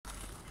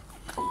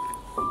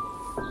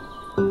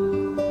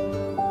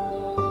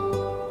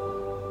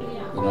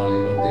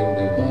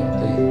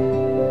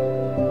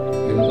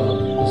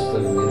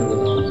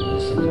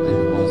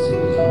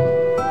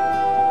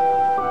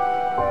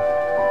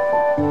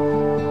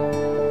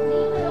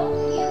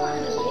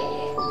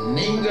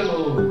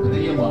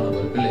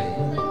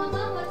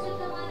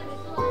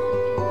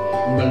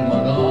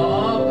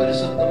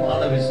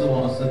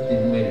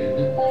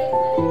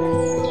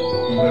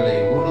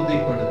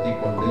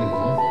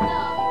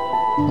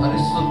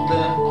பரிசுத்த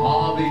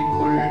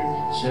ஆவிக்குள்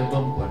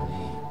ஜெபம்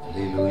பண்ணி.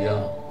 அல்லேலூயா,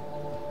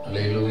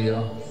 அல்லேலூயா.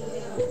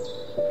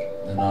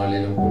 இந்த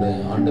நாளிலும் கூட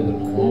ஆண்டவர்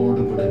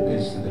நம்மோடு கூட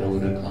பேசுகிற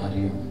ஒரு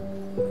காரியம்,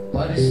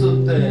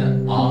 பரிசுத்த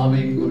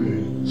ஆவிக்குள்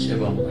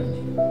ஜெபம்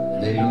பண்ணி.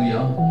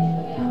 அல்லேலூயா.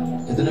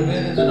 எத்தனை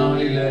பேர் இந்த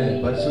நாளில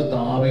பரிசுத்த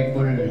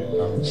ஆவிக்குள்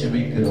நாம்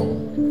ஜெபிக்கிறோம்?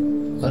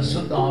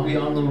 பரிசுத்த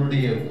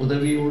ஆவியானவருடைய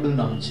உதவியோடு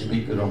நாம்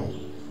ஜெபிக்கிறோம்.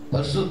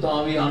 பரிசுத்த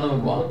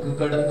ஆவியானவர் வாக்கு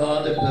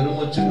கடங்காத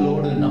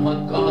பெருமூச்சுகளோடு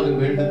நமக்காக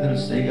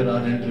வேண்டுதல்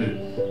செய்கிறார் என்று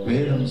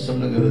வேதம்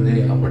சொல்லுகிறதே.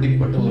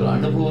 அப்படிப்பட்ட ஒரு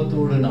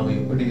அனுபவத்தோடு நாம்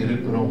எப்படி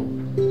இருக்கிறோம்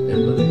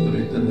என்பதை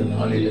குறித்து இந்த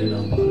நாளிலே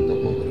நாம் பார்க்க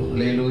போகிறோம்.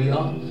 அல்லேலூயா.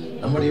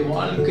 நம்முடைய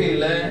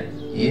வாழ்க்கையில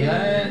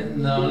ஏன்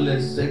நாள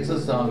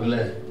சக்சஸ் ஆகல,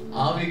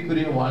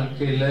 ஆவிக்குரிய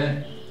வாழ்க்கையில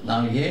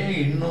நாம் ஏன்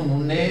இன்னும்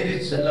முன்னேறி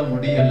செல்ல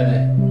முடியல,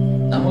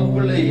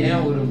 நமக்குள்ள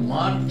ஏன் ஒரு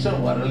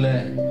மாற்றம் வரல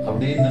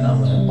அப்படின்னு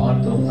நாம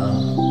பார்த்தோம்னா,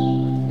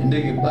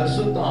 இன்றைக்கு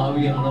பரிசுத்த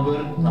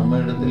ஆவியானவர் நம்ம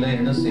இடத்துல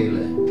என்ன செய்யல,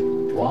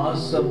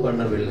 வாசம்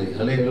பண்ணவில்லை.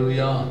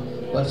 அல்லேலூயா.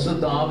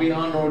 பரிசுத்த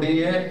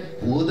ஆவியானுடைய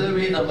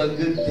உதவி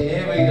நமக்கு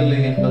தேவையில்லை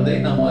என்பதை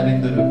நாம்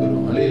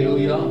அறிந்திருக்கிறோம்.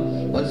 அல்லேலூயா.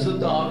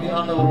 பரிசுத்த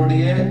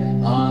ஆவியானவருடைய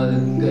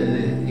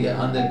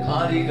அந்த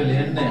காரியங்கள்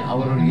என்ன,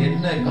 அவருடைய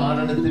என்ன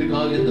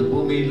காரணத்திற்காக இந்த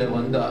பூமியில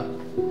வந்தார்,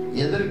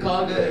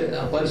 எதற்காக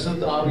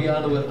பரிசுத்த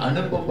ஆவியானவர்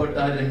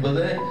அனுப்பப்பட்டார்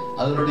என்பதை,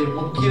 அதனுடைய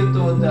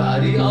முக்கியத்துவத்தை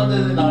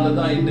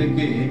அறியாததுனாலதான்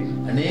இன்றைக்கு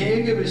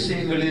அநேக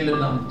விஷயங்களில்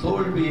நாம்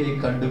தோல்வியை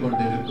கண்டு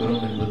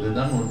கொண்டிருக்கிறோம்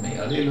என்பதுதான் உண்மை.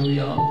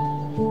 அல்லேலூயா.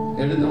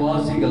 எழுந்து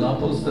வாசிகள்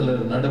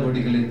அப்போஸ்தலர்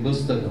நடவடிக்கைகளின்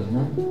புஸ்தகம்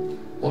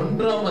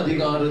 1ஆம்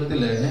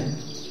அதிகாரத்தில்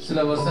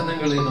சில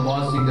வசனங்களை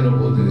வாசிக்கிற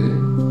போது,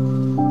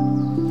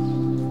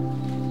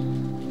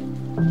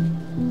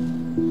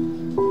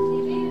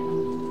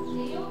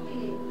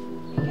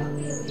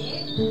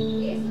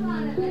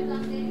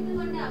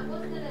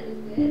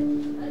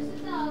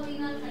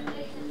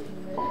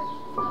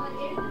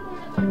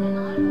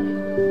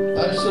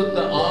 பரிசுத்த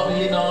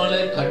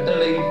ஆவியினாலே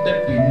கட்டளையிட்ட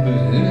பின்பு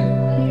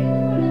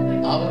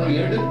அவர்கள்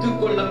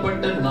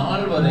எடுத்துக்கொள்ளப்பட்ட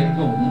நாள்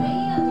வரைக்கும்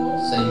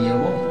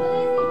செய்யவும்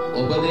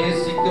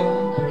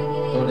உபதேசிக்கவும்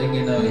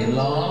தொடங்கின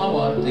எல்லா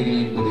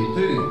வார்த்தைகளையும்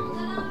குறித்து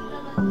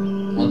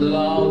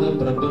முதலாவது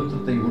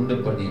பிரபந்தத்தை உண்டு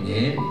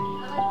பண்ணினேன்.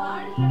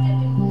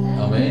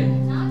 ஆமென்,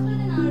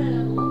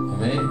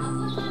 ஆமென்.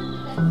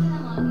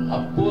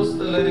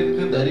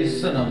 அப்போஸ்தலருக்கு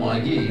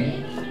தரிசனமாகி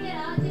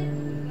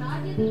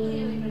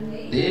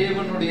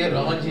தேவனுடைய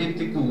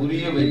ராஜ்யத்துக்கு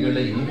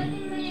உரியவைகளை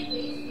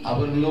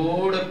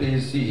அவர்களோட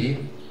பேசி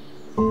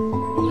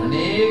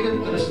அநேக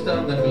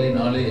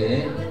திருஷ்டாந்தங்களினாலே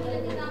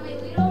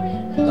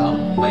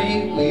தம்மை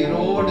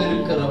உயிரோடு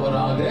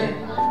இருக்கிறவராக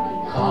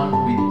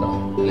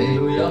காண்பித்தார்.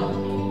 அல்லேலூயா.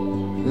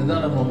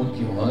 இதுதான் நம்ம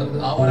முக்கியம்.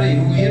 அவரை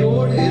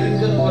உயிரோடு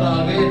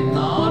இருக்கிறவராக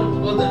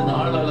 40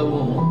 நாள்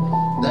அளவும்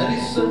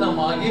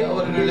தரிசனமாகி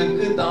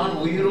அவர்களுக்கு தான்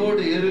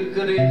உயிரோடு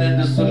இருக்கிறேன்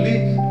என்று சொல்லி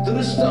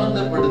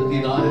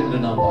திருஷ்டாந்தப்படுத்தினார் என்று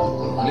நாம்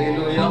பார்க்கிறோம்.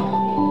 அல்லேலூயா.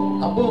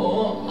 அப்போ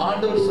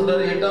ஆண்டவர்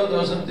சொல்றாரு, 8வது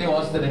வசனத்தையும்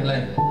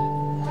வாசிக்கிறீங்களேன்.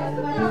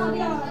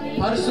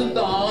 பரிசுத்த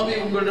ஆவி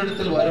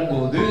உங்களிடத்தில்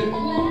வரும்போது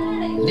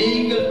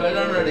நீங்கள்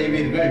பலன்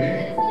அடைவீர்கள்.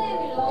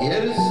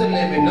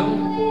 எருசலேமிலும்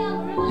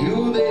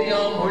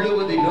யூதேயா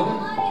முழுவதிலும்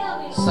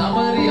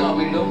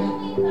சமாரியாவிலும்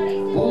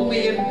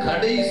பூமியின்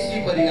கடைசி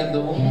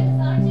பரியந்தமும்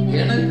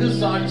எனக்கு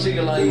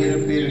சாட்சிகளாய்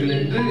இருப்பீர்கள்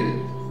என்று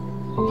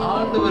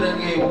ஆண்டவர்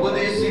அங்கே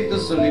உபதேசித்து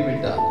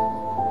சொல்லிவிட்டார்.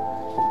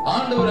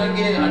 ஆண்டவர்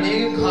அங்கே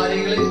அநேக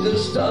காரியங்களை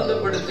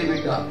திருஷ்டாந்தப்படுத்தி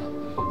விட்டார்.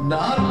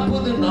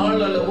 40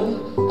 நாள் அளவும்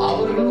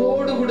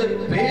அவர்களோடு கூட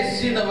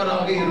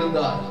பேசினவராக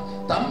இருந்தார்.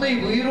 தம்மை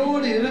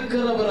உயிரோடு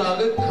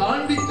இருக்கிறவராக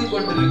காண்பித்துக்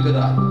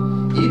கொண்டிருக்கிறார்.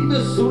 இந்த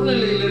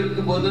சூழ்நிலையில்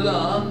இருக்கும்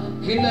போதுதான்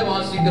கீழே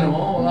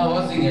வாசிக்கிறோம்.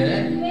 வாசிங்க.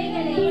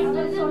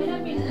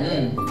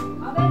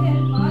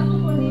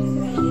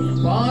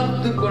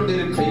 பார்த்து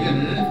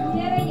கொண்டிருக்கையில்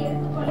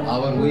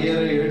அவர் உயர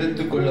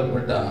எடுத்துக்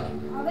கொள்ளப்பட்டார்.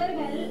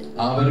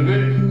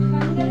 அவர்கள்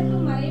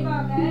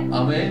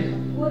ஆமென்,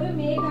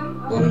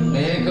 ஒரு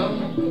மேகம்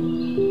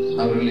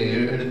அவர்களை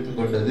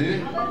எடுத்துக்கொண்டது.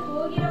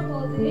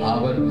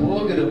 அவர்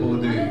போகிற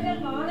போது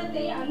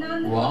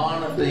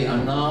வானத்தை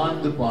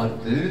அண்ணாந்து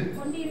பார்த்து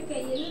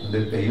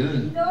கொண்டிருக்கையில்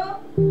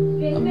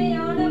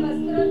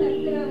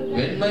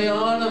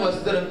வெண்மையான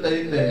வஸ்திரம்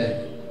தரித்த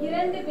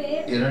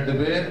 2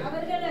 பேர்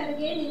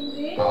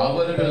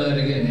அவர்கள்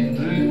அருகே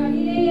நின்று,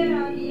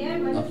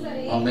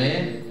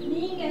 ஆமென்,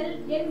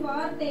 ஏன்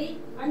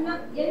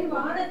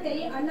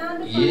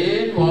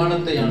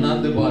வானத்தை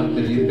அண்ணாந்து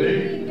பார்க்கிறீர்கள்?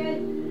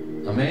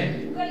 ஆமென்.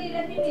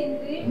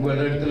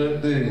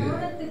 உங்களிடத்திலிருந்து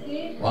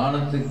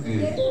வானத்துக்கு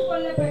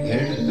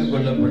எடுத்துக்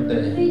கொள்ளப்பட்ட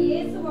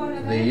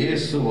இந்த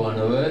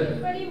இயேசுவானவர்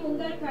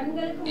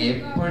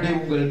எப்படி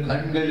உங்கள்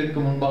கண்களுக்கு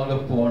முன்பாக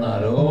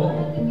போனாரோ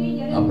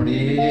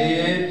அப்படியே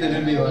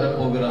திரும்பி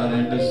வரப்போகிறார்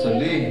என்று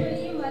சொல்லி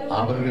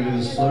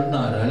அவர்கள்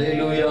சொன்னார்.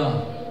 அல்லேலூயா.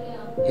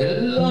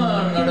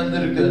 எல்லாம்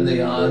நடந்திருக்கு. அந்த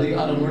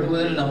அதிகாரம்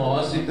முழுவதில் நம்ம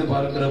வாசித்து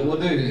பார்க்கிற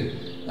போது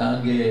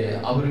அங்கே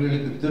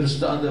அவர்களுக்கு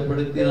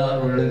திருஷ்டாந்தப்படுத்தினார்,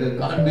 அவர்களுக்கு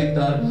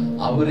காண்பித்தார்.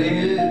 அவரே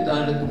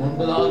தனக்கு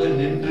முன்பதாக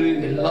நின்று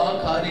எல்லா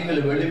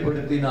காரியங்களை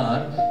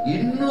வெளிப்படுத்தினார்.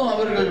 இன்னும்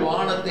அவர்கள்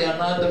வானத்தை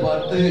அண்ணாந்து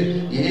பார்த்து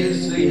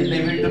இயேசு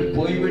என்னை விட்டு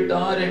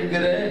போய்விட்டார்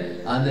என்கிற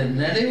அந்த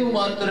நினைவு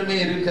மாத்திரமே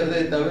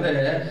இருக்கிறதே தவிர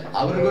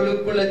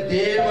அவர்களுக்குள்ள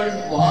தேவன்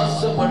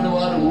வாசம்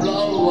பண்ணுவார்,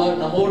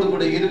 உலாவுவார், நம்மோடு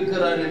கூட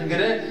இருக்கிறார்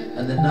என்கிற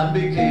அந்த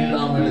நம்பிக்கை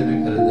இல்லாமல்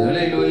இருக்கிறது.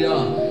 ஹல்லேலூயா.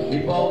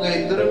 இப்ப அவங்க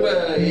திரும்ப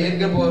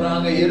எங்க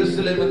போறாங்க?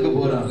 எருசலேமுக்கு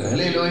போறாங்க.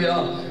 ஹல்லேலூயா.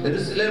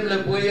 எருசலேம்ல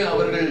போய்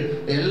அவர்கள்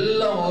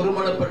எல்லாம்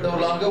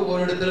ஒருமனப்பட்டவர்களாக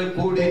ஒரு இடத்துல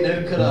கூடி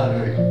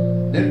நிற்கிறார்கள்.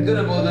 நிற்கிற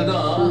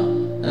போதுதான்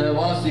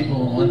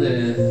வாசிப்போம் அந்த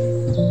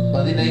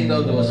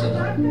 15வது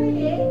வசனம்.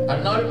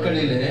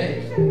 அந்நாட்களிலே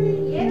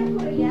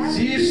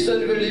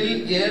சீஷர்களில்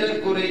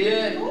ஏறக்குறைய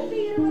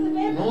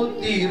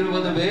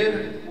 120 பேர்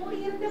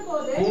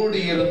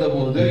கூடியிருந்த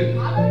போது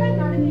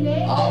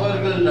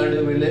அவர்கள்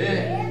நடுவிலே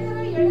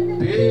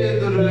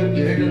பேதுரு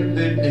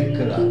எழுந்து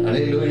நிற்கிறார்.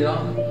 அல்லேலூயா,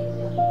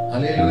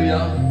 அல்லேலூயா.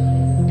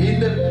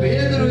 இந்த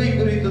பேதுருவை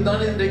குறித்து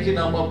தான் இன்றைக்கு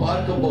நாம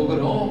பார்க்க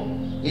போகிறோம்.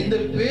 இந்த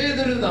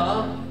பேதுரு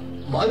தான்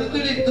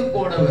மறுதலித்து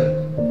போனவர்.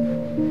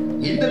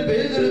 இந்த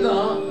பேதுரு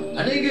தான்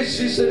அநேக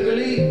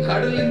சீஷர்களை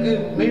கடலுக்கு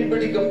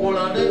மீன்பிடிக்க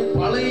போலான்னு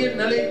பழைய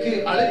நிலைக்கு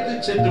அழைத்து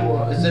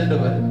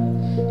சென்றவர்.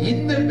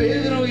 இந்த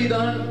பேதுருவை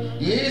தான்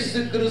இயேசு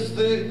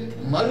கிறிஸ்து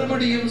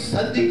மறுபடியும்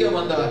சந்திக்க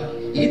வந்தார்.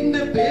 இந்த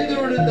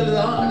பேதுருவிடத்தில்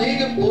தான் அநேக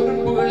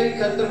பொறுப்புகளை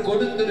கர்த்தர்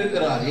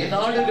கொடுத்திருக்கிறார். என்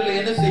ஆடுகளை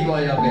என்ன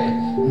செய்வாயாக,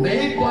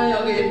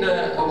 மேய்ப்பாயாக என்ற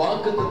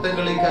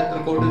வாக்குத்தத்தங்களை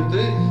கர்த்தர்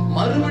கொடுத்து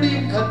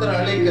மறுபடியும் கர்த்தர்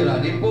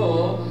அழைக்கிறார். இப்போ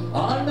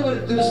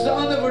ஆண்டவர்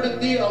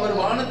திருஷ்டாந்தப்படுத்தி அவர்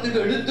வானத்துக்கு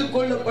எடுத்துக்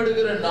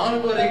கொள்ளப்படுகிற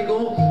நாள்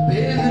வரைக்கும்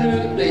பேதுரு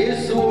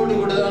இயேசுவோடு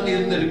கூட தான்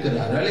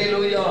இருந்திருக்கிறார்.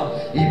 அல்லேலூயா.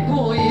 இப்போ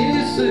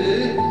இயேசு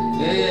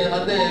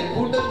அந்த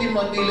கூட்டத்தின்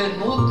மத்தியில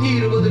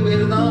 120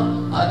 பேர் தான்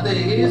அந்த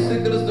இயேசு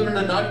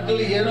கிறிஸ்துவின்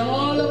நாட்களில்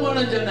ஏராளமான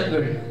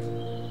ஜனங்கள்,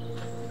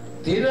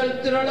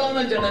 திரளான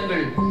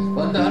ஜனங்கள்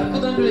அந்த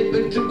அற்புதங்களை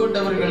பெற்றுக்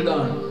கொண்டவர்கள்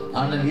தான்.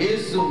 ஆனால்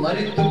இயேசு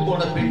மரித்து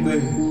போன பின்பு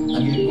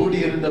அங்கே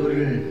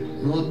கூடியிருந்தவர்கள்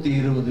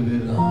 120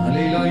 பேர் தான்.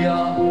 அல்லேலூயா.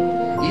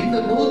 இந்த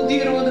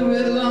 120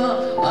 பேர் தான்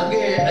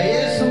அங்கே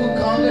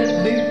இயேசுவுக்காக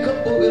நிற்க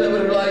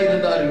போகிறவர்களாய்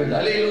இருந்தார்கள்.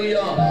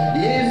 அல்லேலூயா.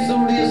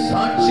 இயேசுவுடைய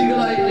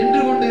சாட்சிகளாய்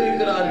நின்று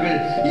கொண்டிருக்கிறார்கள்.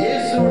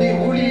 இயேசுவுடைய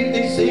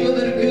ஊழியத்தை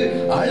செய்வதற்கு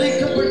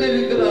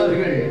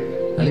அழைக்கப்பட்டிருக்கிறார்கள்.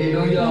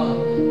 அல்லேலூயா.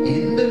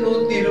 இந்த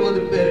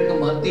 120 பேருக்கு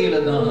மத்தியில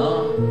தான்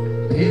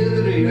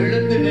பேதுரு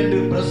எழுந்து நின்று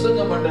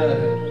பிரசங்கம் பண்றாரு.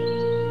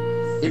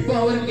 இப்ப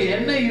அவருக்கு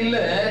என்ன இல்ல?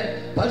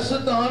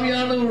 பரிசுத்த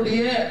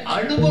ஆவியானவருடைய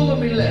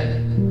அனுபவம் இல்ல.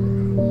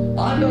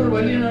 ஆண்டவர்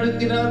வழி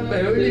நடத்தினார்,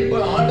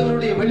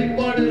 ஆண்டவருடைய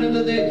வெளிப்பாடு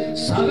இருந்தது,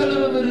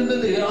 சகலமும்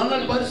இருந்தது.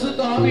 ஆனால்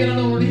பரிசுத்த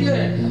ஆவியானவருடைய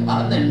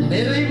அந்த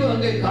நிறைவு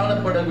அங்கே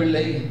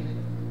காணப்படவில்லை.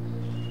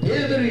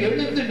 பேதுரு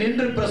எழுந்து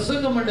நின்று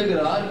பிரசங்கம்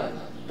பண்ணுகிறார்.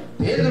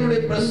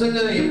 பேதுருடைய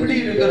பிரசங்கம் எப்படி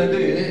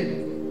இருக்கிறது?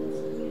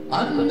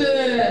 அந்த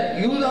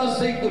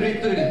யூதாசை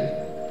குறித்து,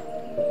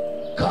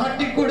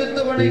 காட்டிக்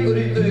கொடுத்தவனை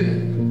குறித்து,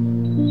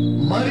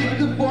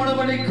 மரித்து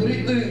போனவனை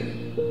குறித்து,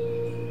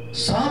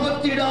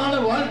 சாபத்தீடான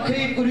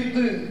வாழ்க்கையை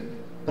குறித்து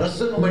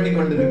பிரசங்கம் பண்ணி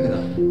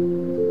கொண்டிருக்கிறார்.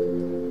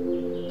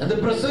 அந்த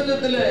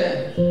பிரசங்கத்துல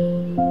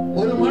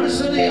ஒரு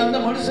மனுஷனை அந்த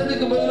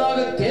மனுஷனுக்கு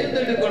பதிலாக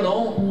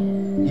தேர்ந்தெடுக்கணும்.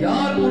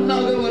 யார்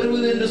முன்னாக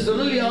வருவது என்று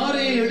சொன்னால்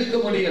யாரையும் எடுக்க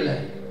முடியல.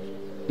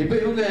 இப்ப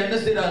இவங்க என்ன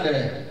செய்றாங்க?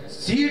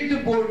 சீட்டு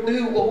போட்டு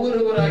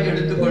ஒவ்வொருவராக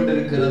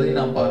எடுத்துக்கொண்டிருக்கிறதை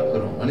நாம்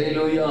பார்க்கிறோம்.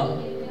 அல்லேலூயா.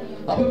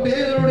 அப்ப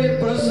பேதுருடைய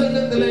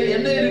பிரசங்கத்துல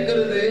என்ன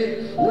இருக்கிறது?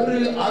 ஒரு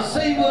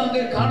அசைவு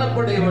அங்கே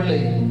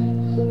காணப்படவில்லை,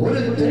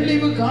 ஒரு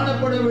தெளிவு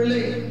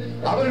காணப்படவில்லை.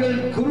 அவர்கள்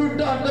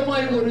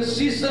குருட்டாட்டமாய் ஒரு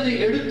சீசனை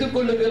எடுத்துக்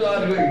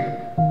கொள்ளுகிறார்கள்.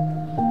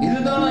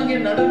 இதுதான் அங்கே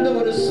நடந்த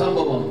ஒரு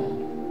சம்பவம்.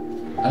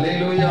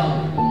 அல்லேலூயா,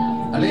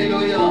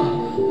 அல்லேலூயா.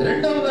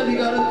 2வது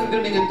அதிகாரத்துக்கு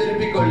நீங்க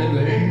திருப்பிக்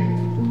கொள்ளுங்கள்.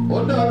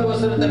 1வது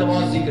வசனத்தை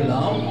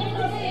வாசிக்கலாம்.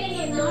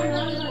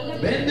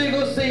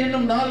 பெந்தேகோஸ்தே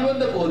என்னும் நாள்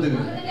வந்த போது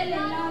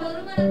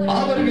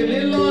அவர்கள்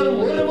எல்லாரும்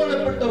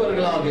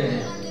ஒருமனப்பட்டவர்களாக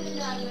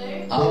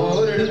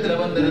அவரிடத்துல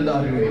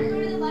வந்திருந்தார்கள்.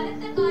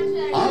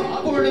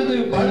 அப்பொழுது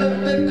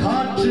பலத்த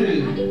காற்று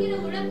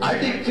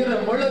அடிக்கிற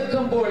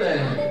முழக்கம் போல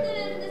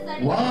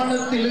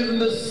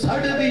வானத்திலிருந்து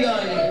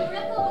சடுதியாய்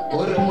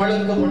ஒரு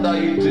முழக்கம்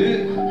உண்டாயிற்று.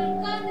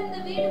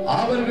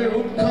 அவர்கள்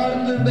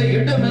உட்கார்ந்திருந்த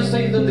இடம்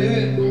அசைந்தது,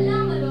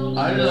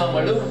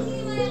 அல்லாமலும்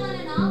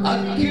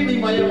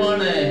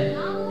அக்கினிமயமான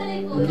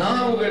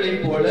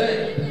நாவுகளைப் போல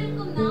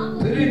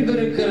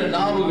பிரிந்திருக்கிற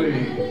நாவுகள்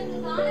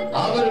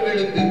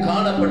அவர்களுக்கு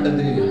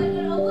காணப்பட்டது.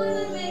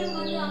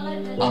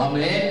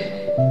 ஆமென்.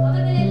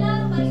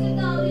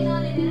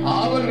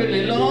 அவர்கள்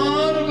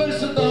எல்லாரும்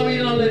பரிசுத்த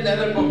ஆவியினாலே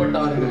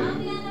நிரப்பப்பட்டார்கள்.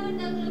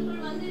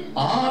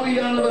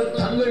 ஆவியானவர்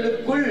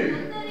தங்களுக்குள்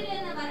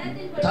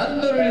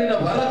தந்தருளின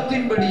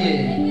வரத்தின்படியே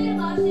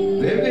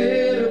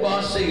வெவ்வேறு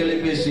பாஷைகளை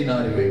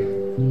பேசினார்கள்.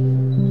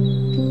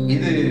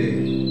 இது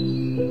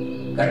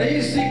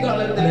கடைசி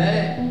காலத்துல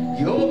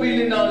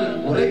யோபிலினால்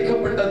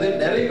உரைக்கப்பட்டது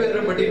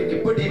நிறைவேறும்படி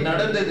இப்படி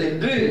நடந்தது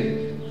என்று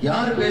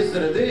யார்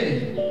பேசுறது?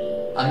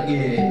 அங்கே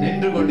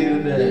நின்று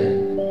கொண்டிருந்த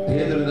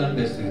பேதுரு தான்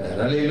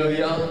பேசுகிறார்.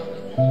 அல்லேலூயா.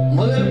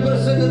 முதல்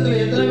பிரசங்கத்துல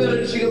எத்தனை பேர்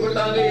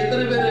ரட்சிக்கப்பட்டாங்க,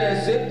 எத்தனை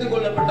பேர் சேர்த்துக்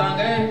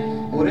கொள்ளப்பட்டாங்க?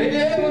 ஒரே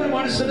ஒரு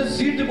மனுஷனை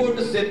சீட்டு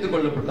போட்டு சேர்த்துக்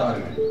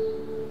கொள்ளப்பட்டார்கள்.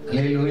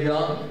 அல்லேலூயா.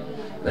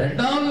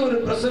 இரண்டாவது ஒரு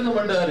பிரசங்கம்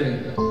பண்ணாரு.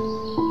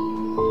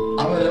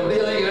 அவர்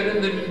அப்படியே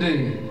எழுந்து நின்று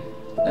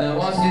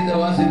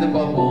வாசித்து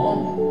பார்ப்போம்.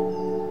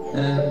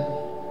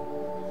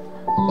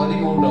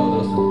 13வது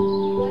வசனம்.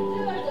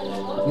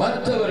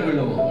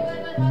 மற்றவர்களோ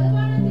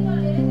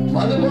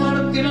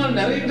மதுபானத்தினால்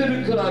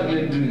நிறைந்திருக்கிறார்கள்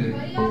என்று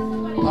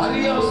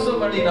பரியாசம்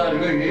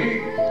பண்ணினார்கள்.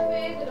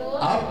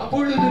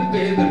 அப்பொழுது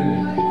பேதுரு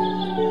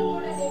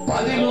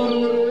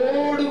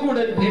 11 கூட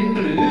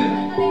நின்று,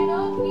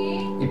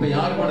 இப்ப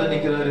யார் கூட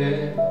நிக்கிறாரு?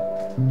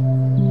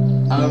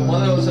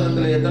 முதல்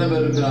வசனத்துல எத்தனை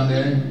பேர் இருக்கிறாங்க?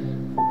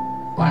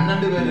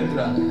 12 பேர்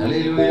இருக்கிறாங்க.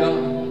 அல்லேலூயா.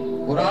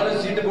 ஒரு ஆளை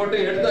சீட்டு போட்டு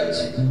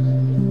எடுத்தாச்சு.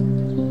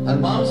 அது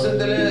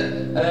மாம்சத்துல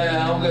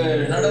அவங்க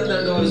நடந்த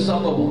அந்த ஒரு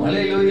சம்பவம்.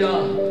 அல்லேலூயா.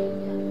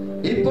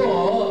 இப்போ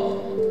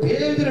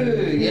பேதுரு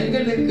எங்க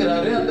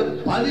நிற்கிறாரு? அந்த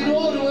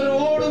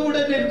 11 கூட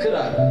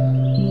நிற்கிறார்.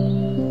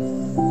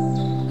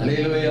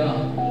 அல்லேலூயா.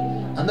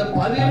 அந்த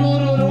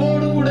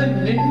 11 கூட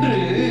நின்று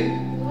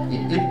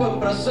இப்ப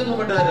பிரசங்கம்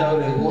பண்றாரு.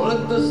 அவரு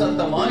உரத்த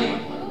சத்தமாய்,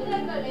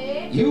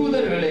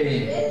 யூதர்களே,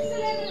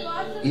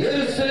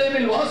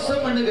 எருசலேமில்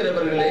வாசம்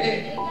பண்ணுகிறவர்களே,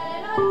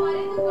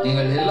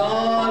 நீங்கள்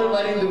எல்லாரும்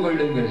அறிந்து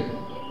கொள்ளுங்கள்,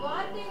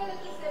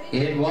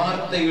 என்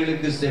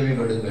வார்த்தைகளுக்கு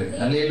செவிப்படுங்கள்.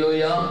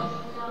 அல்லேலூயா.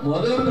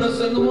 முதல்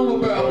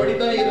பிரசங்கமும்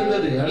அப்படித்தான்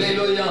இருந்தது.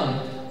 அல்லேலூயா.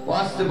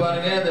 வாசித்து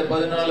பாருங்க அந்த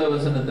 14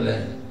 வசனத்துல.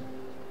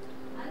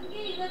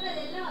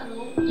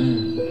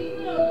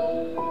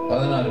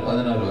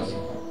 16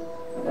 வசனம்.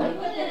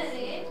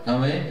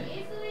 ஆமென்.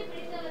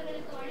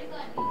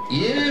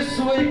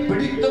 இயேசுவை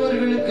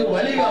பிடித்தவர்களுக்கு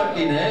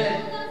வழிகாட்டின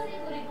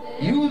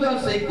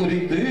யூதாசை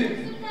குறித்து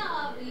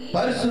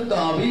பரிசுத்த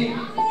ஆவி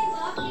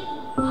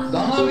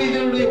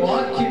தாவீதுடைய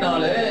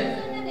வாக்கினாலே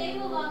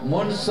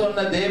முன் சொன்ன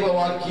தேவ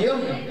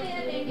வாக்கியம்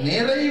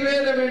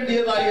நிறைவேற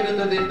வேண்டியதாக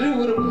இருந்தது என்று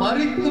ஒரு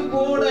மரித்து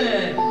போன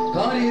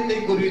காரியத்தை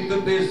குறித்து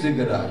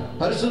பேசுகிறார்.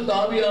 பரிசுத்த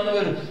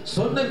ஆவியானவர்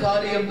சொன்ன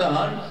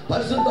காரியம்தான்,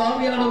 பரிசுத்த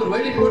ஆவியானவர்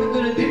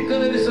வெளிப்படுத்தின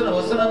தீர்க்கதரிசன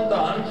வசனம்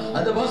தான்.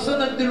 அந்த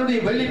வசனத்தினுடைய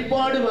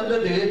வெளிப்பாடு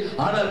வந்தது.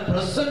 ஆனால்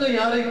பிரசங்கம்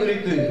யாரை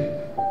குறித்து?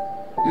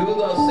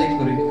 யூதாசை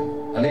குறித்து.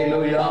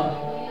 அல்லேலூயா.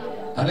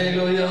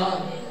 அல்லேலூயா.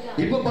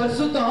 இப்ப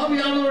பரிசுத்த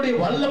ஆவியானவருடைய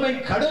வல்லமை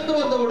கடந்து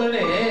வந்த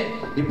உடனே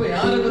இப்ப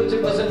யாரை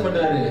குறித்து பிரசங்கம்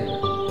பண்றாரு?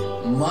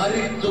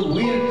 மரித்து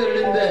உயிர்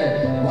தெழுந்த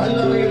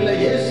வல்லமையுள்ள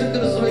இயேசு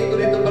கிறிஸ்துவை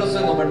குறித்து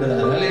பிரசங்கம்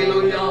பண்றார்.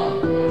 அல்லேலூயா.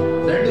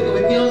 ரெண்டுக்கு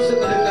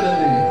வித்தியாசம்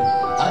இருக்கிறது.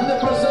 அந்த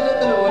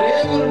பிரசங்கத்தில் ஒரே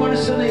ஒரு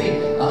மனுஷனை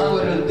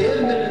அவர்கள்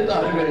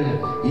தேர்ந்தெடுத்தார்கள்.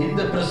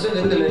 இந்த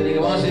பிரசங்கத்தில்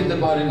நீங்க வாசித்து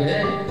பாருங்க.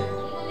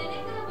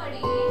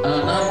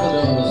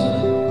 40வது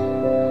வசனம்.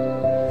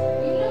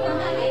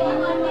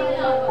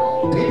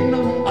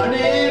 இன்னும்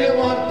அநேக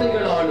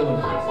வார்த்தைகளாலும்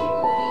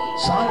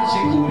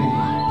சாட்சி கூறி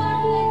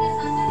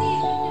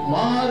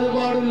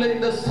மாறுபாடுள்ள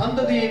இந்த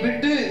சந்ததியை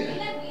விட்டு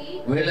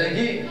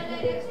விலகி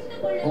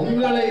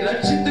உங்களை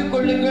ரட்சித்துக்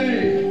கொள்ளுங்கள்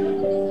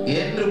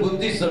என்று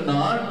புத்தி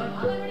சொன்னான்.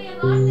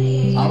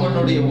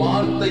 அவனுடைய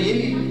வார்த்தையை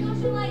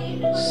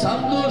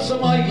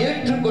சந்தோஷமாய்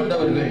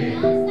ஏற்றுக்கொண்டவர்கள்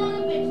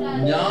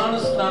ஞான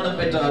ஸ்நானம்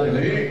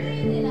பெற்றார்கள்.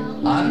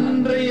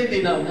 அன்றைய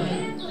தினம்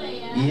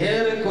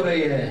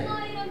ஏறக்குறைய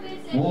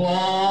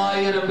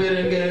 3000 பேர்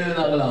எங்க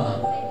இருந்தாங்களாம்?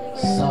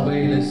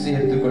 சபையில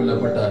சேர்த்துக்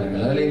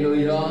கொள்ளப்பட்டார்கள்.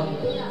 அல்லேலூயா.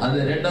 அந்த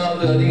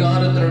 2வது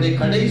அதிகாரத்தினுடைய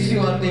கடைசி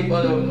வார்த்தை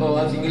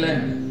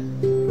வாசிங்களேன்.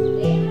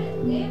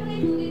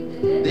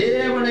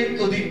 தேவனை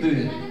துதித்து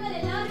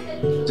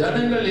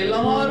ஜனங்கள்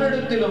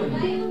எல்லாரிடத்திலும்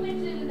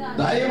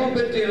தயவு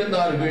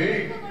பெற்றிருந்தார்கள்.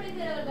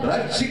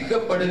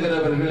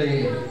 ரட்சிக்கப்படுகிறவர்களை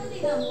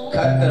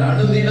கர்த்தர்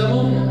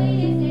அனுதினமும்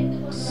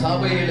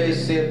சபையிலே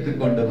சேர்த்து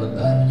கொண்டு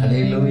வந்தார்.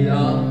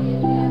 அல்லேலூயா.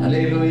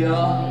 அல்லேலூயா.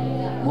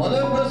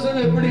 முதல்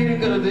பிரசங்கம் எப்படி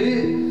இருக்கிறது?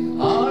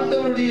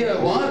 ஆண்டவருடைய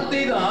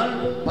வார்த்தை தான்,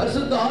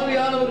 பரிசுத்த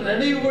ஆவியானவர்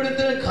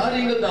நினைவுபடுத்தின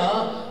காரியங்கள்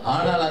தான்.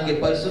 ஆனால் அங்கே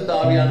பரிசுத்த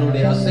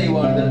ஆவியானவருடைய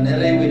அசைவாழ்தல்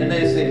நிறைவு என்ன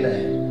செய்யல,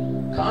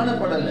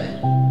 காணப்படல.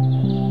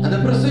 அந்த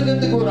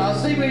பிரசங்கத்துக்கு ஒரு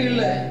அசைவு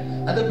இல்லை.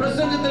 அந்த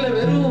பிரசங்கத்துல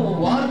வெறும்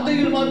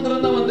வார்த்தைகள்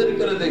மாத்திரம் தான்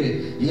வந்திருக்கிறது.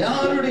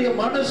 யாருடைய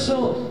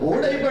மனசும்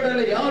உடைபடல,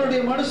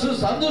 யாருடைய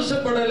மனசும்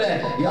சந்தோஷப்படல,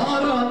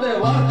 யாரும் அந்த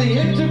வார்த்தை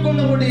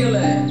ஏற்றுக்கொள்ள முடியல.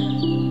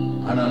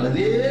 ஆனால்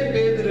அதே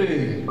பேதுரு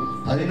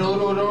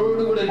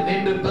 11 கூட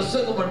நின்று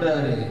பிரசங்கம்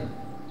பண்றாரு.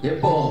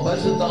 எப்போ?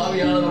 பரிசுத்த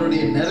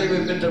ஆவியானவருடைய நிறைவு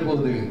பெற்ற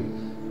போது.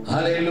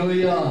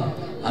 அல்லேலூயா.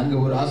 அங்க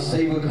ஒரு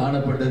அசைவு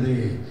காணப்பட்டது.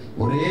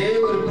 ஒரே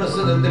ஒரு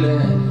பிரசங்கத்துல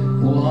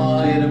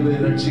 3000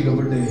 பேர்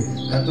ரட்சிக்கப்பட்டு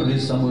கர்த்தருடைய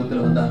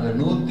சமூகத்துல வந்தாங்க.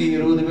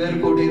 120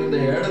 பேர் கூடி இருந்த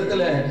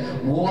இடத்துல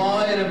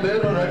 3000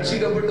 பேரும்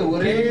ரட்சிக்கப்பட்டு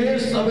ஒரே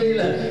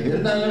சபையில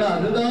இருந்தாங்கன்னா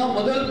அதுதான்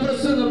முதல்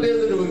பிரசங்கம்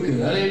பேதுருவுக்கு.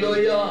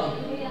 அல்லேலூயா.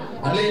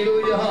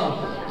 அல்லேலூயா.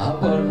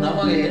 அப்ப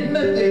நம்ம என்ன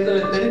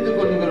தெரிந்து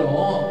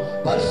கொள்கிறோம்?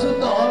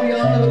 பரிசுத்த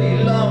ஆவியானவர்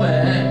இல்லாம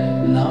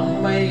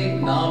நம்மை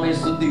நாமே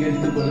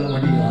சுத்திகரித்துக் கொள்ள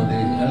முடியாது.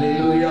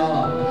 அல்லேலூயா.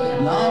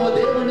 நாம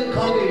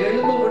தேவனுக்காக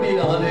எழும்ப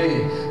முடியாது,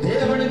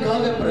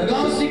 தேவனுக்காக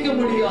பிரகாசிக்க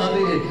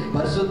முடியாது.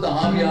 பரிசுத்த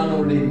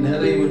ஆவியானவருடைய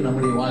நிறைவு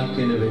நம்முடைய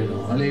வாழ்க்கையில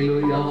வேணும்.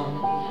 அல்லேலூயா.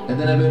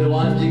 எத்தனை பேர்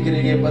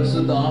வாஞ்சிக்கிறீங்க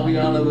பரிசுத்த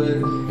ஆவியானவர்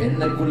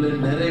என்னக்குள்ள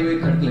நிறைவே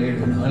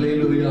கட்டளையிடணும்?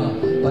 ஹல்லேலூயா.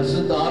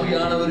 பரிசுத்த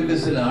ஆவியானவருக்கு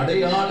சில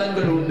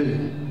அடையாளங்கள் உண்டு.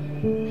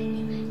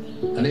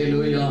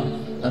 ஹல்லேலூயா.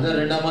 அதான்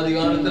 2ஆம்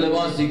அதிகாரத்துல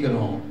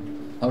வாசிக்கிறோம்.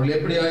 அவர்கள்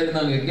எப்படி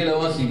ஆயிருந்தாங்க? கீழே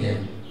வாசிங்க.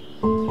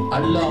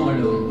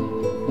 அல்லாமலும்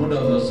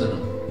 3வது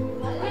வசனம்.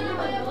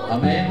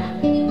 ஆமென்.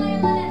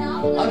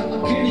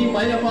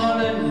 அக்கினிமயமான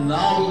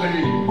நாவுகள்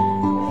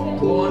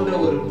போன்ற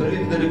ஒரு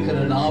பிரிந்திருக்கிற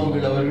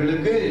நாவுகள்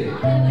அவர்களுக்கு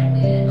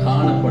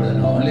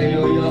காணப்படணும்.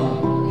 ஹல்லேலூயா.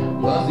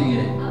 வாசிங்க.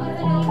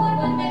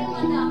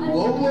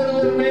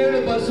 ஒவ்வொருவர்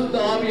மேலும் பரிசுத்த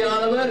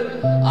ஆவியானவர்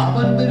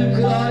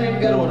அமர்ந்திருக்கிறார்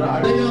என்கிற ஒரு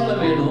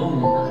அடையாளம் வேணும்.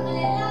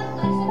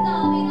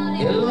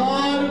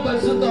 எல்லாரும்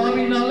பரிசுத்த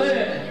ஆவியினாலே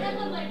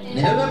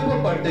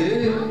நிரப்பப்பட்டு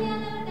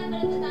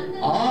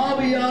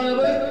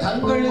ஆவியானவர்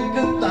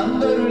தங்களுக்கு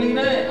தந்தருளின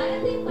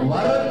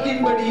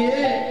வரத்தின்படியே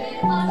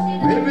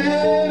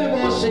வெவ்வேறு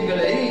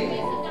பாஷைகளை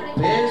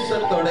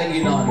பேசத்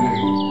தொடங்கினார்கள்.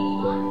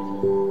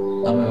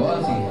 நம்ம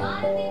வாசிங்க.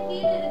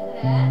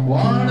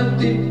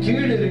 வானத்தின்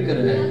கீழ் இருக்கிற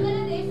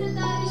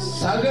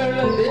சகல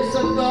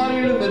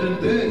தேசத்தாரிலும்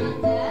இருந்து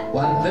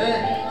வந்த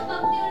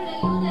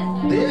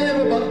தேவ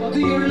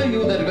பக்தியுள்ள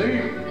யூதர்கள்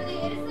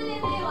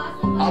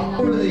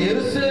அப்பொழுது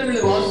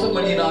எருசலேமில் வாசம்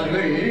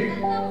பண்ணினார்கள்.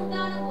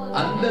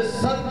 அந்த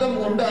சத்தம்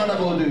உண்டான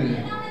போது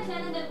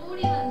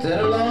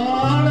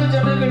திரளான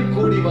ஜனங்கள்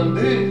கூடி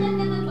வந்து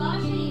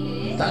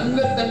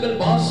தங்கள்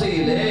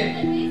பாஷையிலே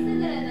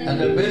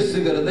தங்கள்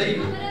பேசுகிறதை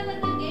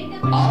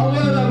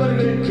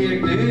அவர்கள்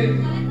கேட்டு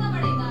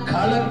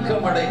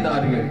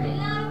கலக்கமடைந்தார்கள்.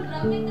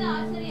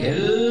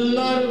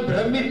 எல்லாரும்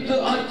பிரமித்து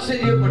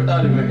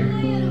ஆச்சரியப்பட்டார்கள்.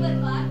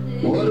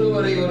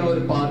 ஒருவரை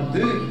ஒருவர்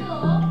பார்த்து,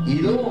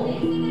 இதோ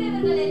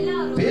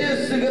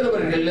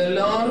பேசுகிறவர்கள்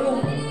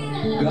எல்லாரும்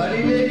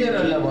கலிலேயர்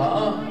அல்லவா?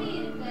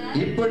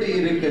 இப்படி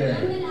இருக்க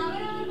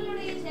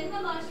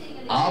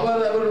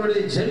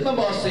அவர்களுடைய ஜென்ம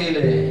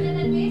பாஷையிலே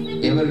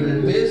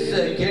இவர்கள்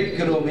பேச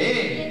கேட்கிறோமே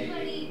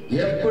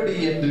எப்படி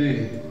என்று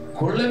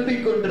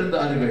குழம்பிக்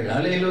கொண்டிருந்தார்கள்.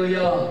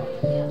 அல்லேலூயா.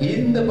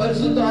 இந்த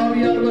பரிசுத்த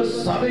ஆவியானவர்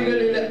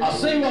சபைகளிலே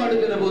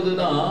அசைவாடுகிற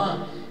போதுதான்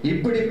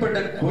இப்படிப்பட்ட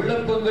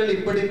குழப்பங்கள்,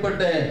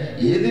 இப்படிப்பட்ட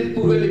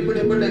எதிர்ப்புகள்,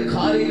 இப்படிப்பட்ட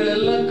காரியங்கள்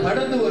எல்லாம்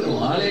கடந்து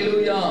வரும்.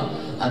 அல்லேலூயா.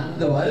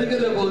 அந்த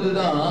வருகிற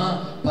போதுதான்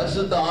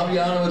பரிசுத்த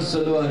ஆவியானவர்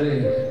சொல்லுவாரு,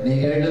 நீ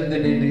எழுந்து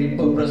நின்று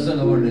இப்ப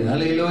பிரசங்கம் பண்ணு.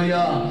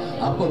 அல்லேலூயா.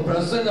 அப்ப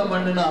பிரசங்கம்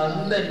பண்ணுனா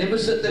அந்த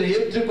நிமிஷத்தில்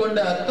ஏற்றுக்கொண்ட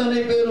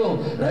அத்தனை பேரும்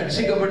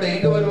ரட்சிக்கப்பட்ட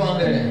எங்க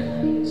வருவாங்க?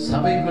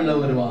 சபைக்குள்ள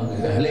வருவாங்க.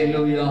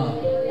 அல்லேலூயா.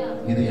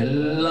 இது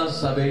எல்லாம்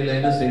சபையில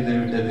என்ன செய்து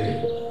விட்டது?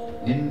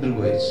 நின்று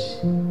போயிடுச்சு.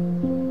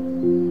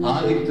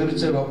 ஆதி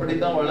திருச்சபை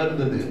அப்படித்தான்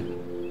வளர்ந்தது.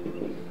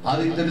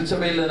 ஆதி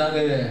திருச்சபையில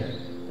நாங்க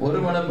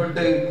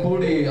ஒருமனப்பட்டு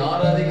கூடி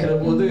ஆராதிக்கிற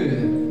போது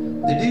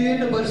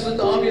திடீர்னு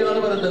பரிசுத்த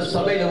ஆவியானவர் அந்த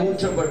சபையில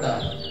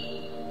ஊற்றப்பட்டார்.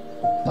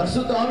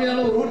 பரிசுத்த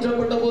ஆவியானவர்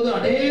ஊற்றப்பட்ட போது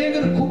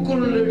அநேகர்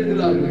கூக்குரல்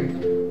எழுகிறார்கள்.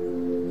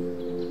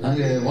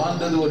 நாங்க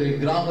வாழ்ந்தது ஒரு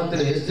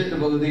கிராமத்துல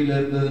எஸ்டேட் பகுதியில்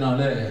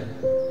இருந்ததுனால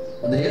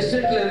அந்த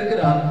எஸ்டேட்ல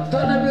இருக்கிற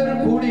அத்தனை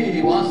பேரும் கூடி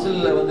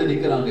வாசல்ல வந்து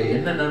நிக்கிறாங்க.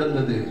 என்ன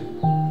நடந்தது?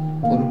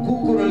 ஒரு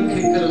கூக்குரல்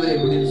கேட்கிறது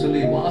அப்படின்னு சொல்லி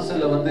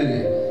வாசல்ல வந்து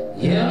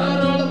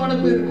ஏராளமான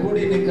பேர்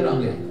கூடி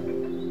நிக்கிறாங்க.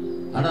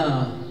 ஆனா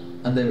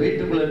அந்த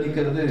வீட்டுக்குள்ள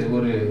நிக்கிறது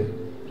ஒரு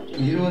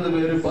 20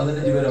 பேரு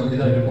 15 பேர்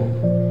அப்படிதான் இருக்கும்.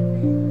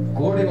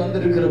 கூடி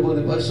வந்திருக்கிற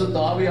போது பரிசுத்த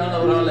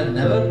ஆவியானவரால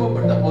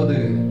நிரப்பப்பட்ட போது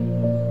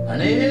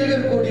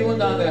அநேகர் கூடி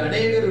வந்தாங்க.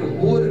 அநேகர்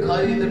ஒவ்வொரு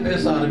காரியத்தை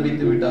பேச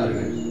ஆரம்பித்து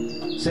விட்டார்கள்.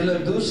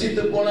 சிலர்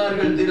தூஷித்து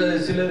போனார்கள்,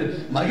 சிலர்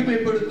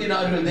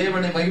மகிமைப்படுத்தினார்கள்,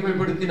 தேவனை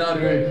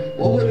மகிமைப்படுத்தினார்கள்.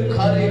 ஒவ்வொரு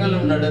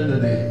காரியங்களும்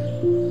நடந்தது.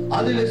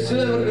 அதில்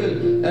சிலவர்கள்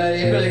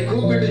எங்களை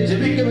கூப்பிட்டு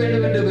ஜெபிக்க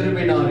வேண்டும் என்று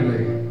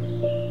விரும்பினார்கள்.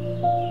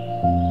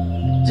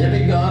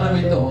 ஜெபிக்க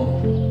ஆரம்பித்தோம்.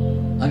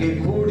 அங்கே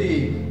கூடி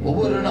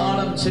ஒவ்வொரு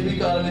நாளும்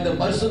ஜெபிக்க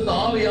ஆரம்பித்தோம். பரிசுத்த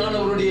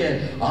ஆவியானவருடைய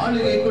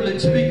ஆளுகைக்குள்ள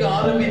ஜெபிக்க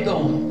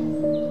ஆரம்பித்தோம்.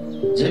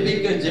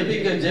 ஜெபிக்க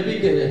ஜெபிக்க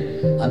ஜெபிக்க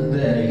அந்த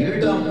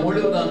இடம்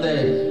முழுவதும், அந்த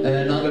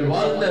நாங்கள்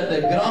வாழ்ந்த அந்த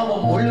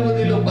கிராமம்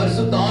முழுவதிலும்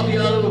பரிசுத்த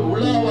ஆவியானவர்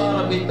உலாவ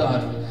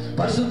ஆரம்பித்தார்.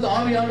 பரிசுத்த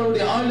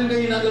ஆவியானவருடைய ஆளுகை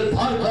நாங்கள்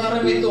பார்க்க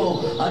ஆரம்பித்தோம்.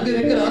 அங்க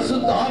இருக்கிற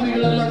அசுத்த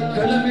ஆவிகள் எல்லாம்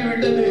கிளம்பி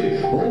விட்டது.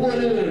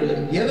 ஒவ்வொரு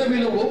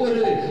இரவிலும்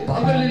ஒவ்வொரு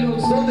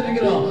பகலிலும்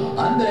சோதரிக்கிறோம்.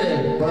 அந்த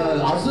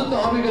அசுத்த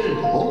ஆவிகள்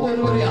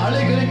ஒவ்வொருவரை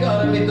அலைகழிக்க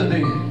ஆரம்பித்தது.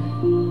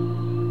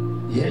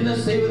 என்ன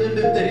செய்வது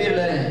என்று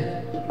தெரியல.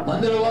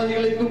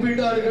 மந்திரவாதிகளை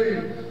கூப்பிட்டார்கள்.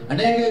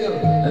 அநேக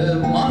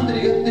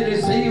மாந்திரிகத்தினை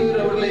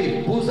செய்கிறவர்களை,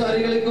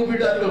 பூசாரிகளை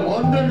கூப்பிட்டார்கள்.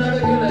 ஒன்றும்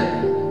நடக்கல.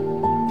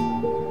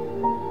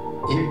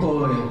 இப்போ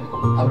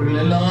அவர்கள்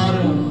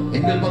எல்லாரும்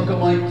எங்கள்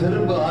பக்கமாய்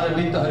திரும்ப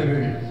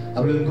ஆரம்பித்தார்கள்.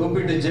 அவர்கள்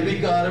கூப்பிட்டு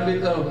ஜெபிக்க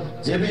ஆரம்பித்தோம்.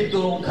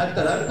 ஜெபித்தோம்.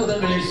 கர்த்தர்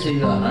அற்புதங்களை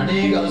செய்தார்.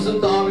 அநேக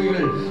அசுத்த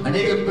ஆவிகள்,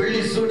 அநேக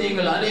பிள்ளி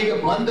சூனியங்கள், அநேக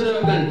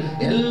மந்திரங்கள்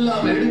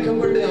எல்லாம்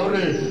எடுக்கப்பட்டு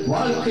அவர்கள்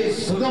வாழ்க்கை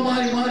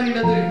சுகமாய்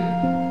மாறினது.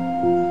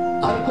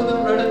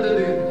 அற்புதம்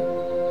நடந்தது.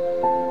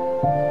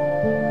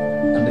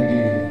 அன்றைக்கு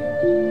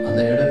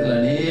அந்த இடத்துல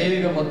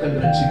அநேக மக்கள்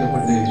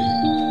ரட்சிக்கப்பட்டு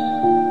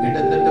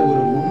கிட்டத்தட்ட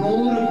ஒரு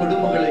 300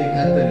 குடும்பங்களை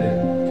கர்த்தர்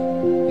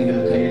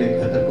எங்கள் கையில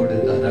கர்த்தர்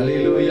கொடுத்தார்.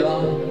 அல்லேலூயா,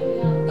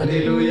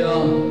 அல்லேலூயா.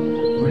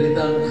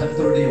 இப்படித்தான்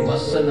கர்த்தருடைய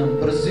வசனம்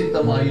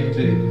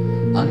பிரசித்தமாயிற்று.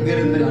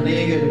 அங்கிருந்து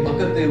அநேக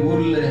பக்கத்து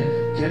ஊர்ல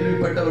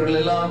கேள்விப்பட்டவர்கள்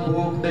எல்லாம்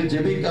கூப்பிட்டு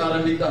ஜெபிக்க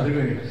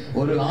ஆரம்பித்தார்கள்.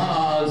 ஒரு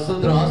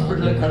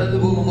ஹாஸ்பிட்டல கடந்து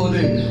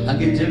போகும்போது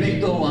அங்கே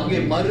ஜெபித்தோம். அங்கே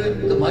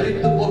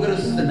மரித்து போகிற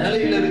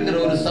நிலையில் இருக்கிற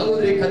ஒரு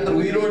சகோதரி கர்த்தர்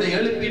உயிரோடு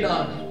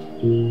எழுப்பினார்.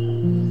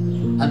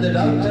 அந்த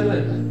டாக்டர்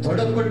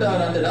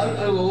தொடப்பட்டார். அந்த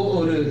டாக்டர்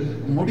ஒரு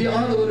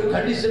முடியாத ஒரு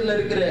கண்டிஷன்ல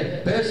இருக்கிற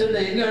பேஷண்ட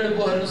எங்க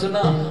அனுப்புவாருன்னு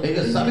சொன்னா எங்க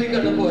சபைக்கு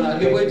அனுப்புவார்.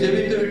 அங்கே போய்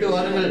ஜெபித்து விட்டு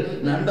வாருங்கள்,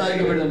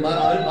 நன்றாகி விடும்,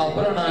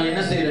 அப்புறம் நான்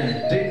என்ன செய்யறேன்,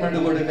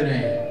 ட்ரீட்மெண்ட்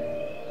கொடுக்கிறேன்.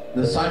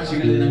 இந்த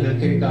சாட்சிகளை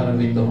நாங்கள் கேட்க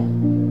ஆரம்பித்தோம்.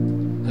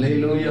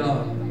 அல்லேலூயா.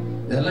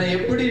 இதெல்லாம்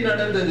எப்படி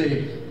நடந்தது?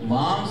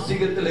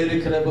 மாம்சிகத்தில்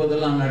இருக்கிற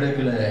போதெல்லாம்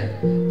நடக்கல.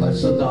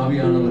 பரிசுத்த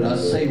ஆவியானவர்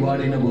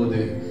அசைவாடின போது,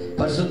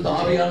 பரிசுத்த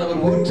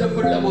ஆவியானவர்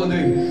ஊற்றப்பட்ட போது,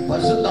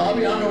 பரிசுத்த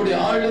ஆவியானவருடைய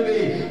ஆளுகை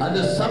அந்த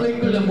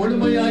சபைக்குள்ள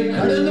முழுமையாய்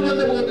கடந்து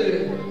வந்த போது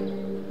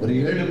ஒரு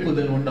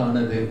எழுப்புதல்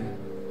உண்டானது.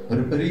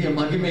 ஒரு பெரிய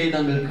மகிமையை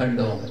நாங்கள்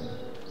கண்டோம்.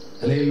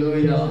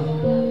 அல்லேலூயா,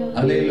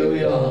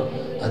 அல்லேலூயா.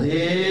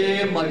 அதே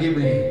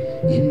மகிமை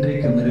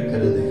இன்றைக்கும்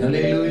இருக்கிறது.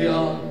 அல்லேலூயா,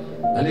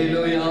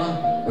 அல்லேலூயா.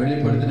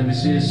 வெளிப்படுத்தின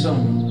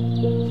விசேஷம்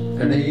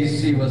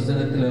கடைசி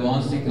வசனத்துல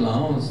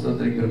வாசிக்கலாம்.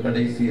 ஸ்தோத்திரிக்கிற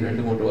கடைசி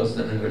 2-3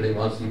 வசனங்களை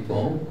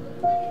வாசிப்போம்.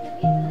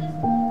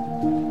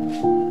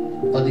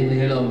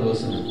 17வது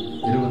வசனம்,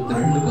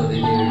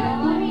 22-17.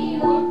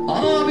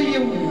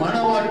 ஆவியும்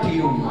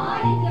மணவாட்டியும்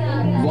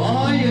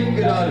வாய்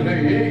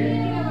என்கிறார்கள்,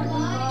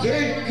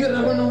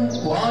 கேட்கிறவனும்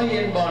வாய்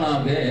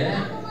என்பானாக.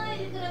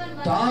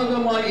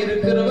 தாகமாய்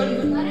இருக்கிறவன்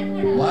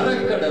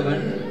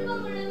வரக்கடவன்,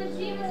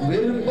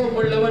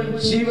 விருப்பமுள்ளவன்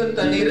ஜீவ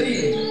தண்ணீரை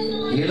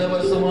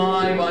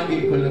இலவசமாய்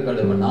வாங்கிக் கொள்ள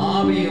கடவன்.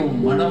 ஆவியும்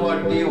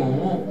மணவாட்டியும்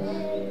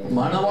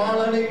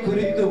மணவாளனை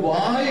குறித்து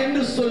வா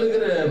என்று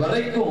சொல்லுகிற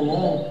வரைக்கும்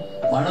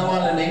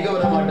மணவாளன் எங்க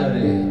வர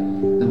மாட்டாரு?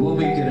 இந்த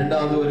பூமிக்கு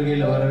 2வது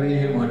வருகையில வரவே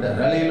மாட்டார்.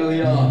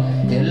 அல்லேலூயா.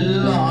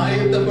 எல்லாம்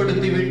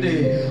ஆயத்தப்படுத்தி விட்டு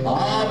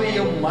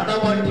ஆவியும்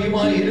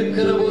மணவாட்டியுமாய்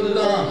இருக்கிற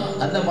போதுதான்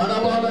அந்த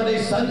மணவாளனை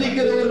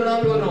சந்திக்கிற ஒரு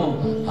நாள் வரும்.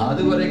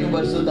 அது வரைக்கும்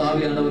பரிசுத்த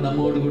ஆவியானவர்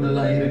நம்மோடு கூட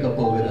தான் இருக்க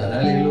போகிறார்.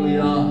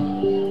 அல்லேலூயா,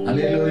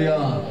 அல்லேலூயா.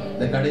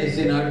 இந்த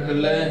கடைசி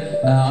நாட்கள்ல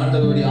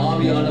ஆண்டவருடைய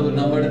ஆவியானவர்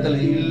நம்ம இடத்துல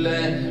இல்ல,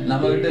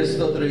 நம்ம கிட்ட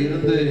ஸ்தோத்திரம்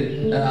இருந்து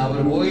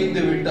அவர்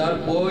ஓய்ந்து விட்டார்,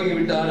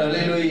 போய்விட்டார்.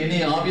 அல்லேலூயா. இனி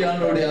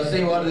ஆவியானவருடைய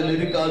அசைவாடுதல்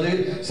இருக்காது,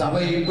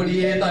 சபை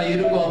இப்படியே தான்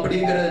இருக்கும்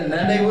அப்படிங்கிற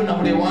நினைவு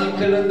நம்முடைய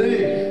வாழ்க்கையில இருந்து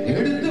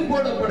எடுத்து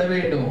போடப்பட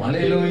வேண்டும்.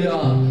 அல்லேலூயா.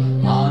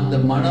 அந்த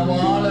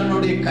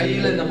மணவாளனுடைய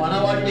கையில இந்த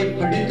மணவாட்டியை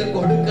பிடித்து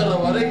கொடுக்கிற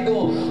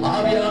வரைக்கும்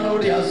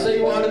ஆவியானவருடைய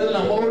அசைவாடுதல்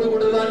நம்மோடு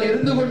கூட தான்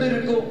இருந்து கொண்டு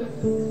இருக்கும்,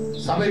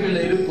 சபைகள்ல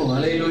இருக்கும்.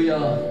 அல்லேலூயா.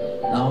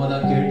 நாம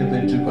தான் கேட்டு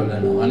பெற்றுக்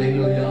கொள்ளணும்.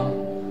 அல்லேலூயா.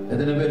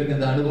 எத்தனை பேருக்கு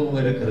இந்த அனுபவம்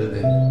இருக்கிறது?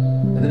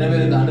 எத்தனை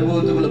பேர் இந்த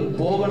அனுபவத்துக்குள்ள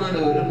போகணும்னு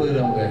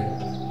விரும்புகிறவங்க?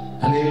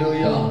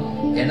 அல்லேலூயா.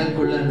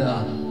 எனக்குள்ள இந்த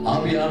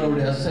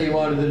ஆவியானவருடைய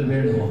அசைவாடுதல்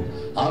வேணும்,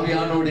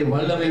 ஆவியானவருடைய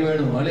வல்லமை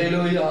வேணும்.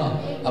 அல்லேலூயா.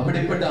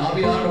 அப்படிப்பட்ட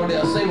ஆவியானவருடைய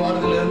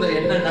அசைவாடுதல் இருந்தா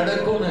என்ன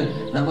நடக்கும்னு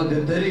நமக்கு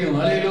தெரியும்.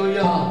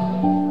 அல்லேலூயா.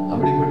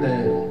 அப்படிப்பட்ட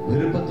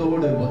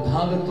விருப்பத்தோடு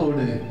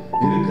தாகத்தோடு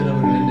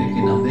இருக்கிறவர்கள் இன்றைக்கு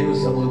நாம் தேவ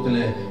சமூகத்துல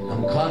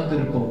நாம்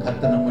காத்திருப்போம்.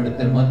 கர்த்தர்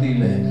நம்மிடத்தில்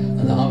மத்தியில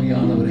அந்த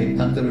ஆவியானவரை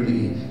தந்தருளி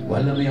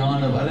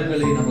வல்லமையான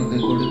வரங்களை நமக்கு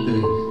கொடுத்து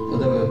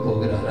உதவ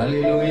போகிறார்.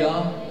 அல்லேலூயா.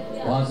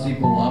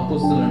 வாசிப்போம்.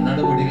 அப்போஸ்தலர்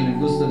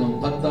நடவடிக்கைகளின் புஸ்தகம்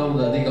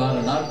 10வது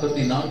அதிகாரம்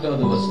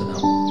 44வது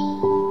வசனம்.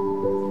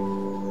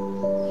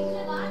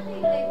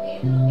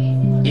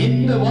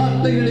 இந்த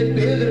வார்த்தைகளை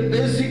பேதுரு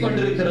பேசிக்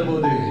கொண்டிருக்கிற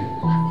போது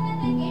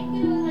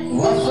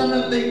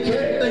வசனத்தை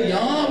கேட்ட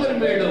யாவர்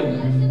மேலும்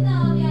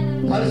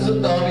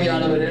பரிசுத்த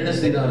ஆவியானவர் என்ன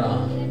செய்தாரா?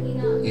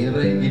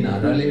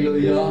 இறங்கினார்.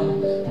 அல்லேலூயா.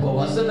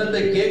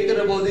 வசனத்தை கேட்கிற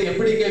போது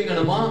எப்படி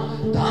கேட்கணுமா?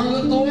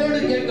 தாகத்தோடு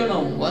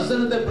கேட்கணும்.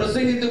 வசனத்தை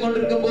பிரசங்கித்துக்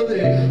கொண்டிருக்கும் போது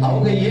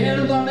அவங்க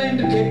ஏனுதானே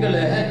என்று கேட்கல,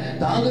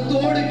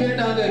 தாகத்தோடு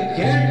கேட்டாங்க.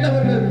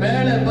 கேட்டவர்கள்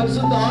மேல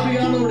பரிசுத்த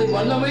ஆவியானவருடைய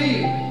வல்லமை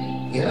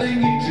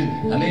இறங்கிற்று.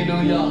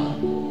 அல்லேலூயா.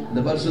 இந்த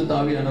பரிசுத்த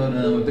ஆவியானவரை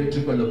நம்ம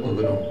பெற்றுக்கொள்ள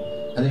போகிறோம்.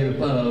 அதே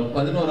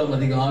 11ஆம்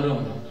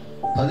அதிகாரம்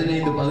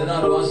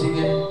 15-16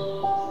 வாசிங்க.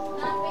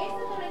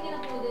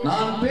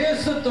 நான்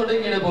பேச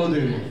தொடங்கின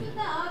போது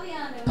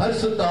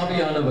பரிசுத்த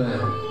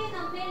ஆவியானவர்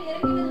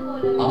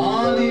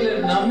ஆதியில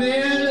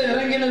நம்மேல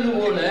இறங்கினது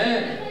போல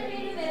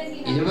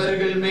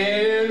இவர்கள்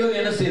மேலும்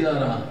என்ன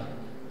செய்தாரா?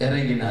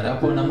 இறங்கினார்.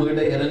 அப்போ நம்ம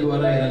கிட்ட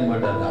இறங்குவாரா, இறங்க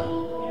மாட்டாரா?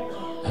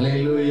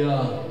 அல்லேலூயா.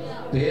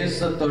 பேச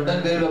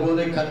தொடங்குகிற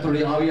போதே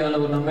கர்த்தருடைய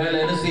ஆவியானவர் நம்ம மேல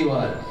என்ன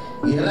செய்வார்?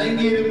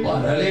 இறங்கி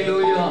இருப்பார்.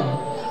 அல்லேலூயா.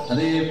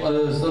 அதே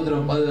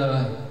ஸ்தோத்திரம்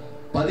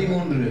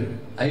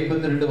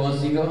 13:52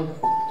 வாசிங்க.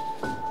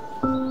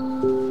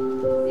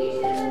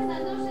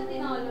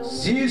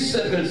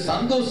 சீஷர்கள்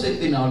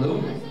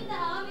சந்தோஷத்தினாலும்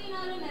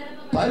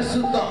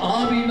பரிசுத்த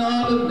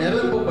ஆவியினாலும்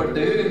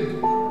நிரப்பப்பட்டார்கள்.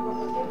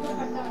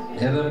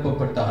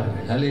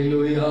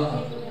 அல்லேலூயா.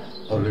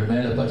 அவர்கள்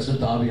மேல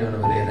பரிசுத்த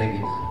ஆவியானவர்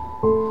இறங்கினார்.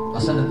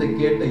 வசனத்தை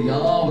கேட்ட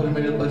யாவர்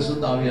மேலும்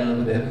பரிசுத்த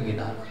ஆவியானவர்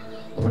இறங்கினார்.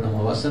 அப்ப நம்ம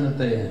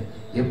வசனத்தை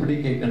எப்படி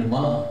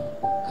கேட்கணுமா?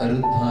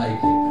 கருத்தாய்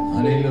கேட்கணும்.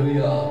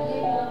 அல்லேலூயா.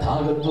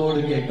 தாகத்தோடு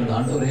கேட்கணும்.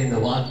 ஆண்டவரே, இந்த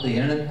வார்த்தை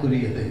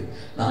எனக்குரியது,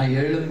 நான்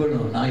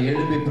எழும்பணும், நான்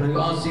எழும்பி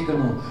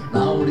பிரகாசிக்கணும்,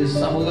 நான் உடைய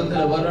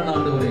சமூகத்துல வரணும்.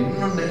 ஆண்டவரே,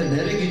 இன்னும்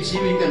நெருங்கி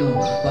ஜீவிக்கணும்.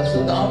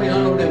 பரிசுத்த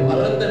ஆவியானவருடைய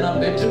வரத்தை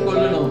நான்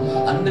பெற்றுக்கொள்ளணும்.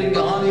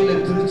 அன்றைக்கு ஆதியில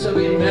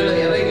திருச்சபையின் மேல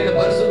இறங்கின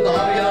பரிசுத்த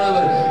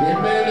ஆவியானவர்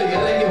என் மேல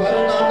இறங்கி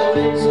வரணும்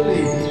ஆண்டவரே சொல்லி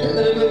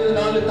எத்தனை பேர்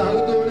நாலு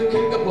தாகத்தோடு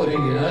கேட்க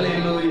போறீங்க?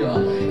 அல்லேலூயா.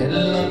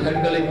 எல்லா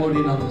கண்களை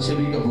மூடி நாம்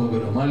செபிக்க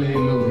போகிறோம்.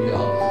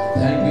 அல்லேலூயா.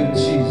 Thank you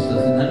Jesus.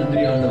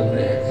 நன்றி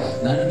ஆண்டவரே,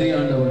 நன்றி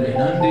ஆண்டவரே,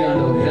 நன்றி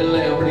ஆண்டவரே.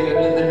 எல்லாம் அப்படி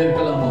எழுந்து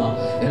நிற்கலாமா?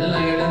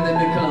 எல்லாம் எழுந்து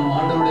நிற்கலாமா?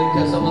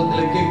 ஆண்டவருடைய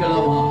சமூகத்தில்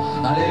கேட்கலாமா?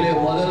 அல்லேலூயா.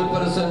 முதல்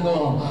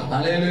பிரசங்கம்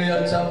அல்லேலூயா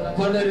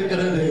சப்பன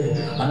இருக்கிறது.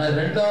 ஆனா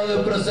இரண்டாவது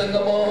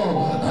பிரசங்கமோ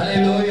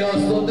அல்லேலூயா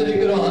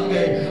ஸ்தோத்திரிக்கிறோம்.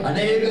 அங்கே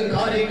அநேக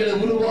காரியங்களை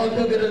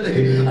உருவாக்குகிறது,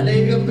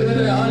 அநேக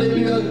பேரை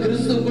அல்லேலூயா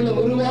கிறிஸ்துக்குள்ள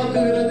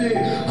உருவாக்குகிறது.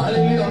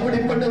 அல்லேலூயா.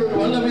 அப்படிப்பட்ட ஒரு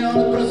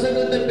வல்லமையான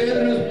பிரசங்கத்தை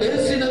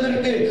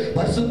பேசினதற்கு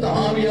பரிசுத்த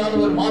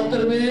ஆவியானவர்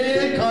மாத்திரமே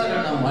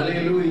காரணம்.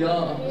 அல்லேலூயா,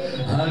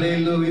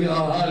 அல்லேலூயா,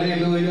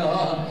 அல்லேலூயா,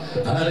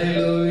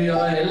 அல்லேலூயா.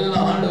 எல்லா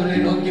ஆண்டவரை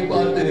நோக்கி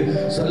பார்த்து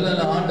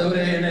சொல்லலாம்,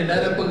 ஆண்டவரே என்னை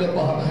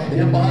நிரப்புங்கப்பா,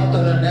 என்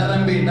பாத்திரம்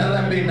நிரம்பி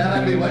நிரம்பி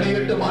நிரம்பி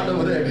வழியட்டும்.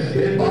 ஆண்டவரே,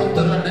 என்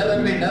பாத்திரம்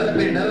நிரம்பி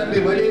நிரம்பி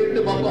நிரம்பி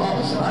வழியட்டும் அப்பா.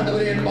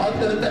 ஆண்டவரே, என்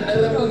பாத்திரத்தை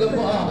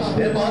நிரப்புங்கப்பா,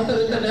 என்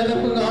பாத்திரத்தை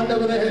நிரப்புங்க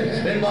ஆண்டவரே.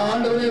 என்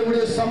ஆண்டவரே,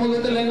 உடைய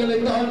சமூகத்தில் எங்களை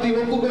தாழ்த்தி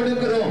ஒப்பு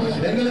கொடுக்கிறோம்.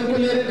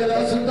 எங்களுக்குள்ள இருக்கிற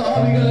அசுத்த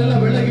ஆவிகள்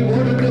எல்லாம் விலகி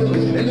ஓடட்டும்.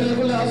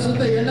 எங்களுக்குள்ள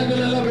அசுத்த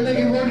எண்ணங்கள் எல்லாம்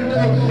விலகி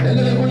ஓடட்டும்.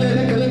 எங்களுக்குள்ள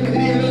இருக்கிற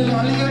கிரியைகள் எல்லாம்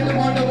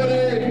அழியட்டும்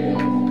ஆண்டவரே.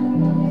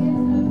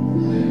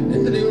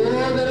 எத்தனையோ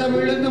தரம்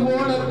விழுந்து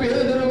போன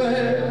பேதுருவே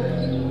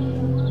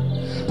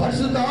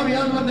பரிசுத்த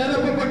ஆவியானவர்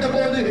நிரப்பப்பட்ட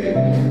போது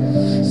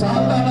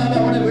சாத்தானால்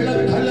அவனை விழ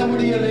தள்ள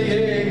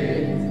முடியலையே.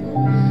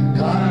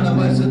 காரணம்,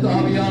 பரிசுத்த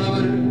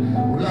ஆவியானவர்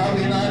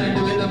உலாவினார்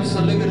என்று வேதம்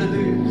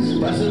சொல்லுகிறது.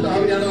 பரிசுத்த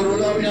ஆவியானவர்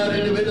உலாவினார்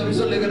என்று வேதம்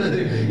சொல்லுகிறது.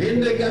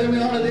 இன்றைக்கு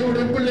அருமையான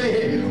தேவனுடைய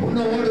பிள்ளையே,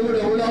 உன்னோடு கூட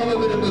உலாவ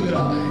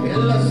விரும்புகிறார்.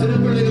 எல்லா சிறு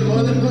பிள்ளைகள்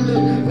முதற்கொண்டு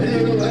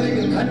பெரியவர்கள்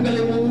வரைக்கும்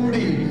கண்களை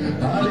மூடி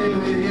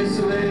அல்லேலூயா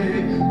இயேசுவே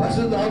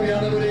பரிசுத்த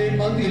ஆவியானவரே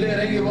மத்தியில்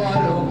இறங்கி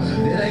வாரும்,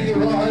 இறங்கி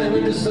வாரும்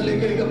என்று சொல்லி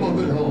கேட்க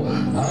போகிறோம்.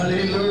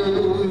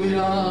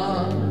 அல்லேலூயா.